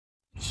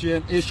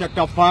Asia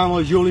Cup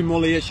final, Juli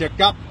Moli Asia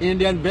Cup,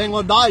 India and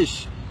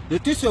Bangladesh.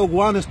 This is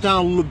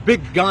Afghanistan,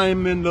 big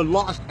game in the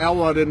last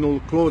hour in the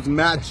close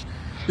match.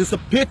 This is a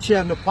pitch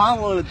and the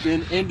final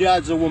in India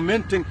is a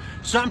momentum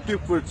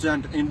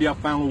 70% India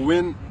final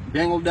win.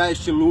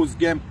 Bangladesh lose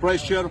game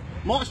pressure,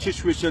 more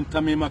situation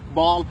Tamim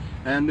Iqbal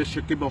and the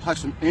Shakib Al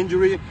Hasan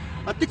injury.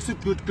 I think it's a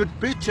good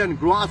pitch and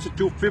grass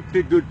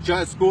 250 good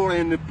chase score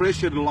and the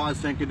pressure the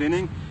last second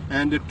inning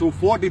and the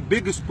 240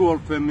 big score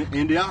from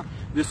India.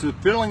 This is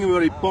feeling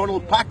very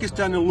important.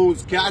 Pakistan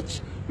lose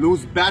catch,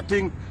 lose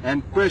batting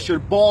and pressure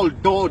ball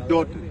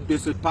dot.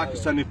 This is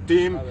Pakistani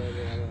team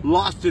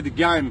lost the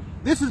game.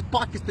 This is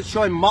Pakistan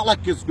showing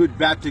Malik is good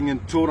batting in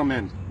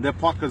tournament. They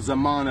Pakistan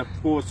Zaman of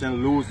course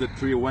and lose the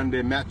 3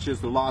 one-day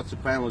matches. The last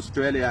final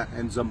Australia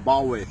and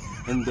Zimbabwe.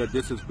 And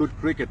this is good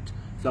cricket.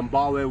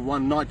 Zimbabwe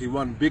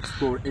 191 big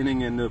score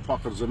inning in the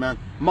Pakistan Zaman.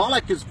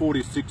 Malik is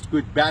 46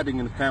 good batting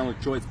in the final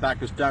choice.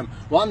 Pakistan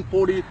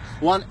 140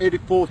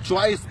 184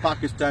 choice.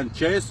 Pakistan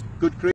chase good cricket.